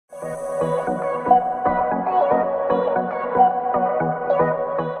Let's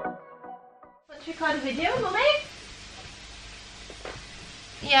record a video, Mummy.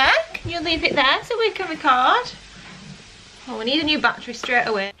 Yeah, can you leave it there so we can record? Oh, we need a new battery straight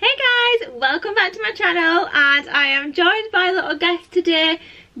away. Hey guys, welcome back to my channel, and I am joined by a little guest today.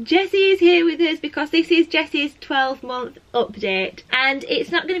 Jessie is here with us because this is Jessie's 12-month update, and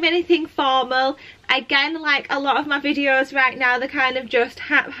it's not going to be anything formal. Again, like a lot of my videos right now, they're kind of just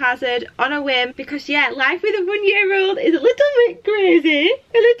haphazard on a whim, because yeah, life with a 1-year-old is a little bit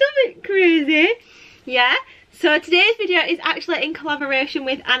crazy, yeah. So today's video is actually in collaboration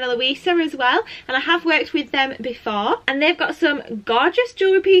with Ana Luisa as well, and I have worked with them before, and they've got some gorgeous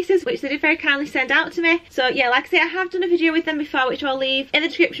jewellery pieces which they did very kindly send out to me. So yeah, like I say, I have done a video with them before which I'll leave in the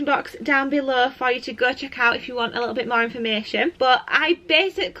description box down below for you to go check out if you want a little bit more information. But I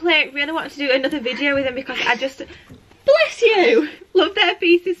basically really wanted to do another video with them because I just, bless you, love their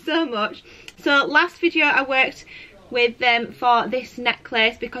pieces so much. So last video I worked with them for this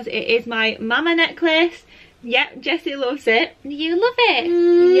necklace because it is my mama necklace. Yep, Jessie loves it. You love it?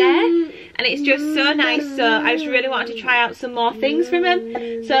 Yeah. And it's just so nice, so I just really wanted to try out some more things from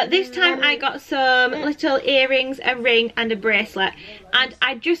them. So this time I got some little earrings, a ring and a bracelet. And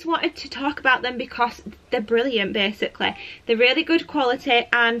I just wanted to talk about them because they're brilliant, basically. They're really good quality,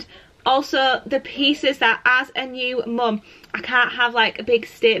 and also the pieces that as a new mum, I can't have like big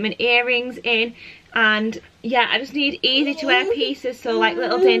statement earrings in. And yeah, I just need easy to wear pieces, so like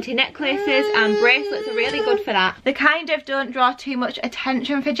little dainty necklaces and bracelets are really good for that. They kind of don't draw too much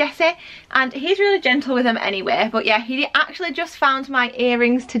attention for Jessie, and he's really gentle with them anyway. But yeah, he actually just found my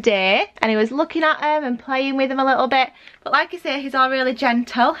earrings today and he was looking at them and playing with them a little bit. But like I say, he's all really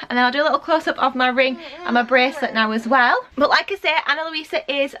gentle. And then I'll do a little close-up of my ring and my bracelet now as well. But like I say, Ana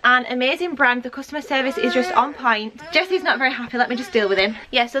Luisa is an amazing brand. The customer service is just on point. Jessie's not very happy, let me just deal with him.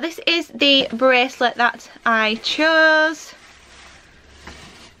 Yeah, so this is the bracelet that I chose.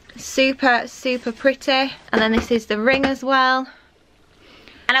 Super pretty. And then this is the ring as well.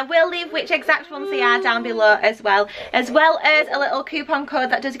 And I will leave which exact ones they are down below as well as a little coupon code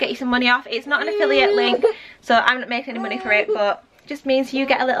that does get you some money off. It's not an affiliate link, so I'm not making any money for it, but just means you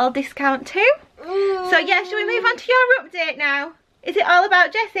get a little discount too. So yeah, shall we move on to your update now? Is it all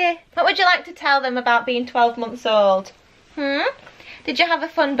about Jessie? What would you like to tell them about being 12 months old? Did you have a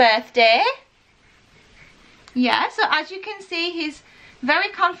fun birthday? Yeah, so as you can see, he's very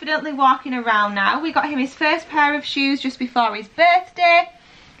confidently walking around now. We got him his first pair of shoes just before his birthday,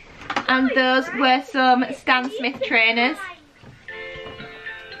 and those were some Stan Smith trainers.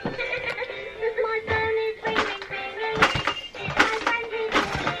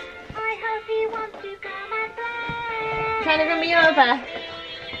 Trying to run me over.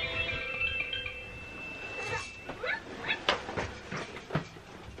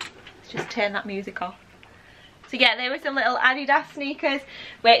 Let's just turn that music off. So yeah, there were some little Adidas sneakers,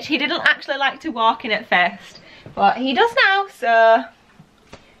 which he didn't actually like to walk in at first, but he does now, so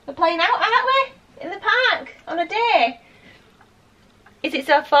we're playing out, aren't we? In the park, on a day. Is it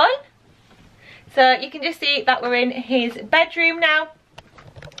so fun? So you can just see that we're in his bedroom now.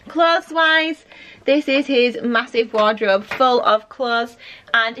 Clothes-wise, this is his massive wardrobe full of clothes,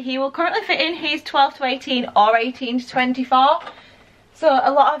 and he will currently fit in his 12 to 18 or 18 to 24. So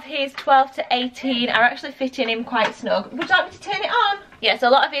a lot of his 12 to 18 are actually fitting him quite snug. Would you like me to turn it on? Yeah, so a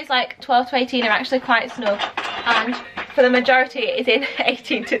lot of his like 12 to 18 are actually quite snug, and for the majority it is in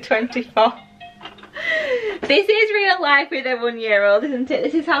 18 to 24. This is real life with a 1-year-old, isn't it?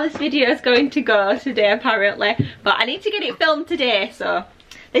 This is how this video is going to go today apparently, but I need to get it filmed today, so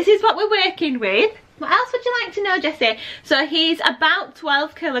this is what we're working with. What else would you like to know, Jessie? So he's about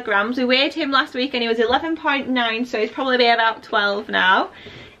 12 kilograms. We weighed him last week and he was 11.9, so he's probably about 12 now.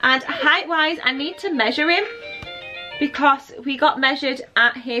 And height wise, I need to measure him because we got measured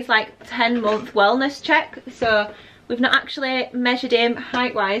at his like 10-month wellness check, so we've not actually measured him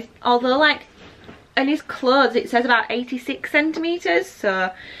height wise, although like in his clothes it says about 86 centimeters,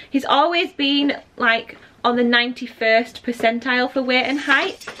 so he's always been like on the 91st percentile for weight and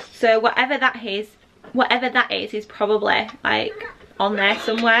height, so whatever that is probably like on there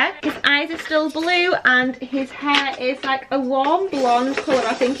somewhere. His eyes are still blue and his hair is like a warm blonde colour.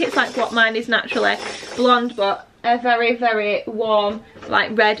 I think it's like what mine is naturally, blonde, but a very warm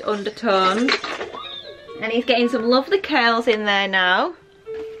like red undertone. And he's getting some lovely curls in there now.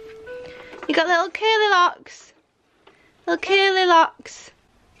 You got little curly locks. Little curly locks.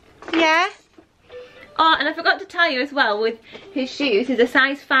 Yeah. Oh, and I forgot to tell you as well, with his shoes, he's a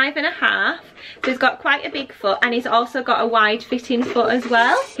size 5.5, so he's got quite a big foot, and he's also got a wide fitting foot as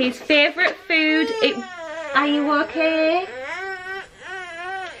well. His favourite food, are you okay?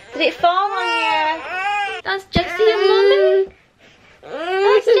 Did it fall on you? That's Jessie and Mummy.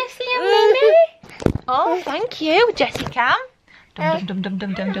 That's Jessie and Mummy. Oh, thank you, Jessie Cam. Is Mummy and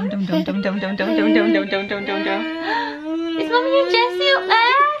Jessie up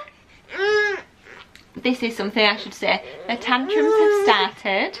there? This is something I should say. The tantrums have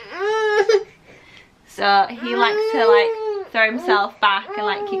started. So he likes to like throw himself back and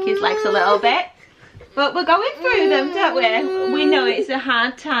like kick his legs a little bit. But we're going through them, don't we? We know it's a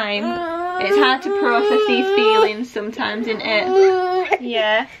hard time. It's hard to process these feelings sometimes, isn't it?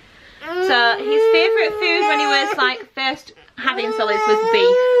 Yeah. So his favourite food when he was like first having solids was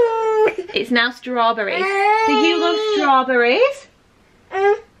beef. It's now strawberries. Do you love strawberries?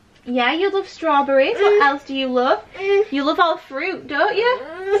 Yeah, you love strawberries. What else do you love? You love all fruit, don't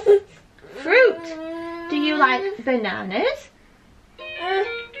you? Fruit. Do you like bananas?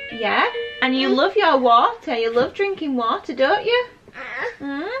 Yeah. And you love your water. You love drinking water, don't you?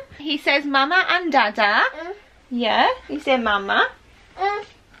 He says mama and dada. Yeah, you say mama.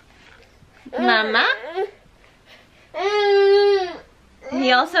 Mama.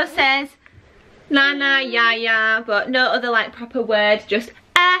 He also says nana, yaya, but no other like proper words, just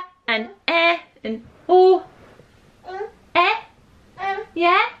and and oh.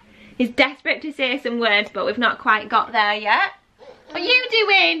 Yeah? He's desperate to say some words, but we've not quite got there yet. What are you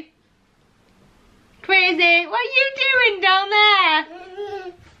doing? Crazy, what are you doing down there?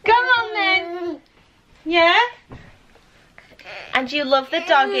 Come on then. Yeah? And you love the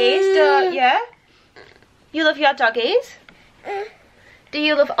doggies, don't you? You love your doggies? Do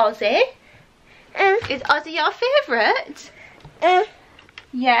you love Ozzy? Is Ozzy your favourite?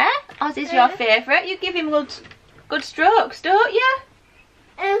 Yeah? Ozzy's your favourite. You give him good strokes, don't you?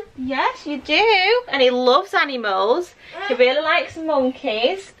 Yes, you do. And he loves animals. He really likes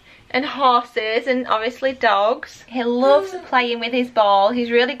monkeys and horses and obviously dogs. He loves playing with his ball.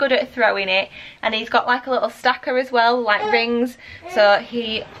 He's really good at throwing it, and he's got like a little stacker as well, like rings, so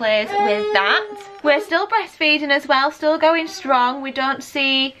he plays with that. We're still breastfeeding as well, still going strong. We don't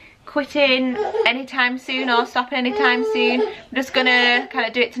see quitting anytime soon or stopping anytime soon. We're just gonna kind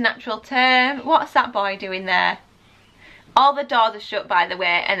of do it to natural term. What's that boy doing there? All the doors are shut, by the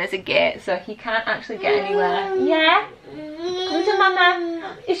way, and there's a gate, so he can't actually get anywhere. Yeah? Come to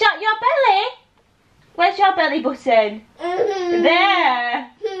mama. Is that your belly? Where's your belly button? There.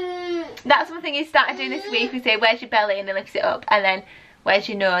 That's one thing he started doing this week. We say, where's your belly? And he lifts it up. And then, where's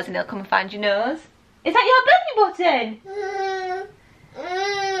your nose? And he'll come and find your nose. Is that your belly button?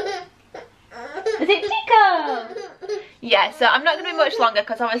 Is it tickle? Yeah, so I'm not going to be much longer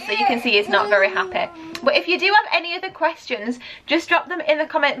because obviously you can see he's not very happy. But if you do have any other questions, just drop them in the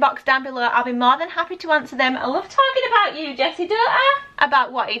comment box down below. I'll be more than happy to answer them. I love talking about you, Jessie, don't I?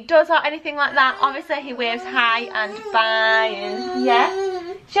 About what he does or anything like that. Obviously he waves hi and bye and yeah.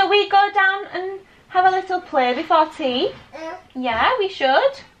 Shall we go down and have a little play before tea? Yeah, we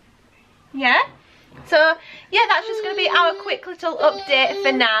should. Yeah. So yeah, that's just going to be our quick little update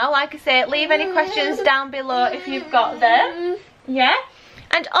for now. Like I say, leave any questions down below if you've got them. Yeah.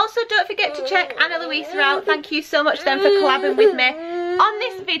 And also don't forget to check Ana Luisa out. Thank you so much then for collabing with me on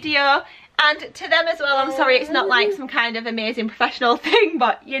this video. And to them as well, I'm sorry it's not like some kind of amazing professional thing,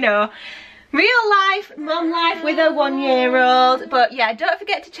 but you know, real life, mum life with a 1-year-old. But yeah, don't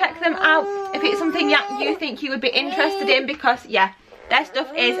forget to check them out if it's something that you think you would be interested in, because yeah, their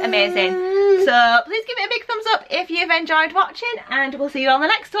stuff is amazing. So please give it a big thumbs up if you've enjoyed watching, and we'll see you on the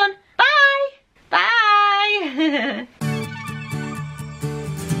next one. Bye! Bye!